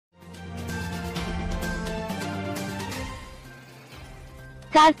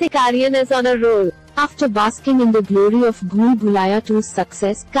Kartik Aaryan is on a roll. After basking in the glory of Bhool Bhulaiyaa 2's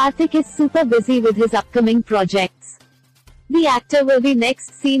success, Kartik is super busy with his upcoming projects. The actor will be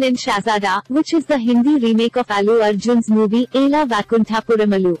next seen in Shahzada, which is the Hindi remake of Allu Arjun's movie Ela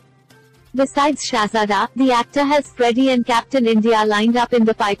Vakunthapuramalu. Besides Shahzada, the actor has Freddy and Captain India lined up in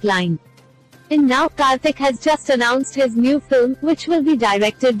the pipeline. And now Kartik has just announced his new film, which will be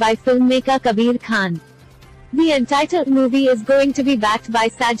directed by filmmaker Kabir Khan. The entitled movie is going to be backed by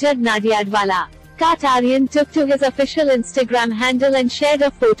Sajad Nadiadwala. Kartik Aaryan took to his official Instagram handle and shared a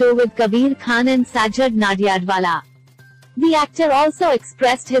photo with Kabir Khan and Sajad Nadiadwala. The actor also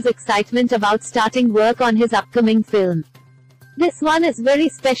expressed his excitement about starting work on his upcoming film. This one is very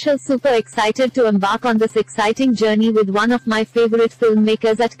special, super excited to embark on this exciting journey with one of my favorite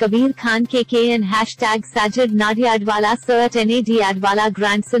filmmakers at Kabir Khan KK and hashtag Sajad Nadiadwala sir at Nadiyadwala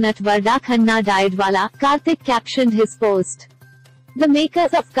grandson at Varda Khanna Diadwala, Kartik captioned his post. The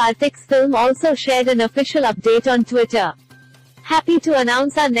makers of Kartik's film also shared an official update on Twitter. Happy to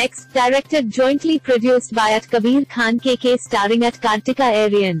announce our next, directed jointly produced by at Kabir Khan KK starring at Kartik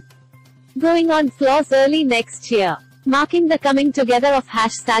Aaryan. Going on floors early next year. Marking the coming together of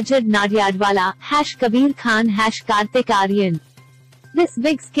 #Sajad Nadiadwala, #Kabir Khan, #Kartik Aaryan. This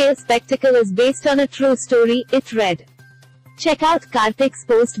big-scale spectacle is based on a true story, it read. Check out Kartik's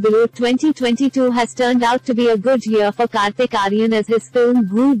post below. 2022 has turned out to be a good year for Kartik Aaryan as his film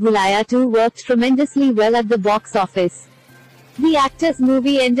Bhool Bhulaiyaa 2 worked tremendously well at the box office. The actor's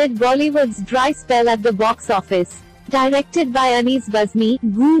movie ended Bollywood's dry spell at the box office. Directed by Anees Bazmi,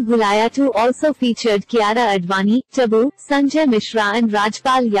 Bhool Bhulaiyaa 2 also featured Kiara Advani, Taboo, Sanjay Mishra and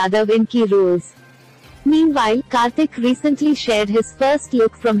Rajpal Yadav in key roles. Meanwhile, Kartik recently shared his first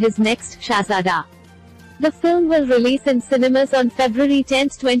look from his next, Shahzada. The film will release in cinemas on February 10,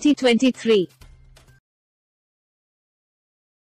 2023.